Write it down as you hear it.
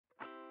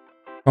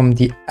From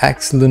the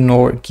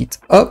xlenor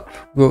GitHub,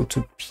 go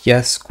to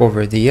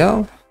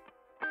pscoverdl,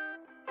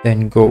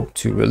 then go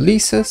to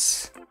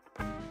releases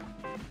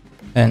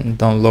and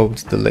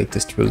download the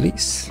latest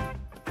release.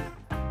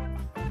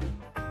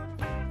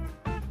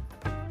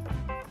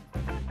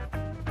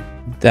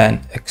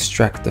 Then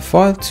extract the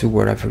file to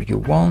wherever you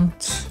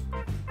want.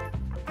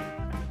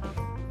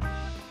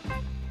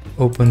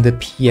 Open the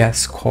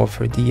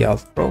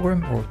pscoverdl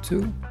program or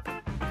tool.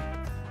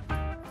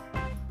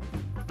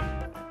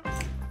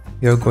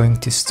 You're going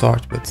to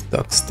start with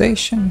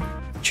DuckStation.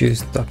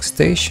 Choose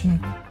DuckStation.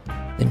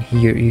 Then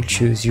here you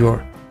choose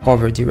your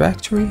cover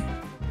directory.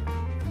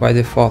 By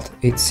default,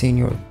 it's in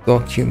your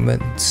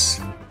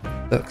documents,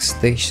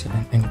 DuckStation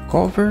and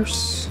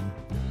covers.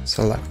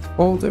 Select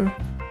folder.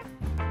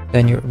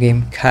 Then your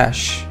game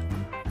cache,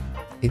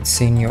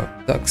 it's in your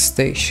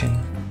DuckStation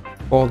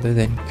folder,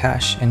 then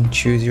cache, and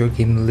choose your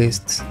game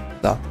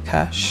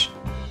list.cache.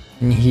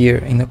 And here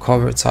in the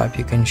cover type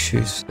you can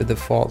choose the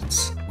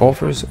default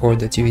covers or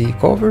the 3D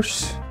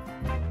covers.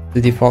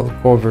 The default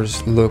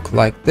covers look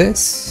like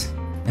this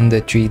and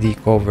the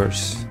 3D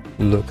covers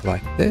look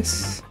like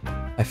this.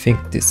 I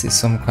think this is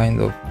some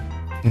kind of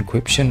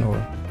encryption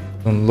or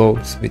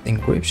downloads with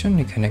encryption.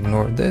 You can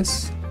ignore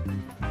this.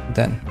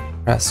 Then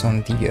press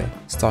on the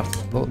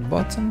start load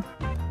button.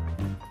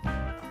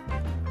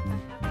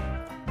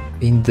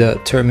 In the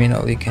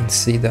terminal you can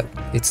see that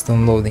it's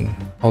downloading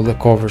all the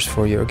covers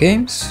for your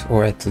games,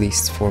 or at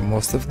least for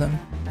most of them.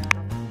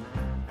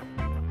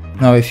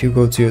 Now if you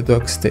go to your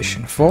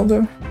DuckStation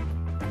folder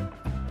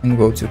and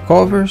go to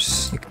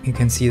covers, you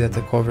can see that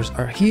the covers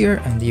are here,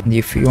 and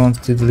if you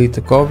want to delete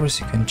the covers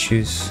you can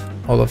choose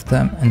all of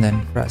them and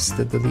then press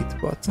the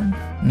delete button.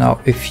 Now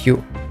if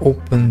you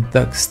open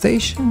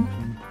DuckStation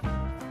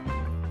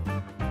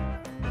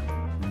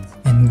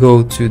and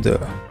go to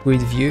the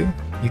grid view,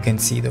 you can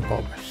see the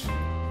covers.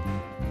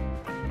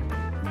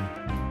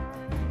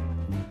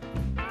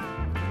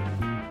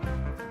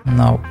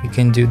 Now you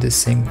can do the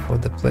same for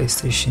the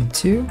PlayStation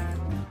 2.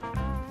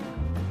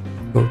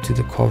 Go to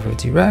the cover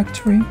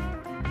directory,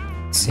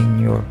 it's in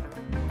your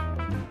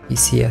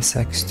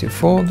PCSX2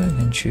 folder,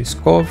 then choose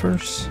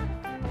covers.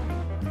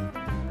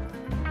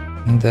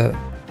 In the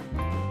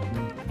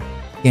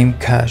game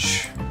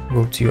cache,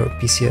 go to your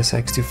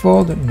PCSX2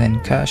 folder,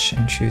 then cache,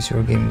 and choose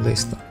your game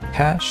list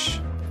cache.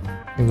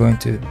 You're going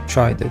to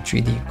try the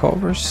 3D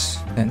covers,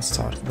 then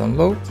start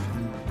download.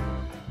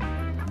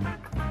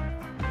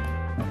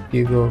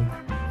 You go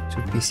to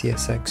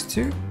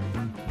PCSX2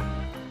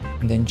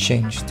 and then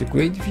change the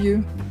grid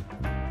view.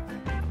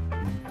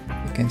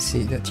 You can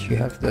see that you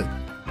have the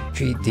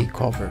 3D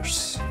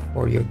covers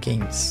for your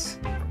games.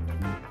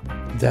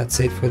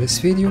 That's it for this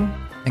video.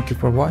 Thank you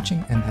for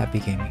watching and happy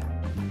gaming.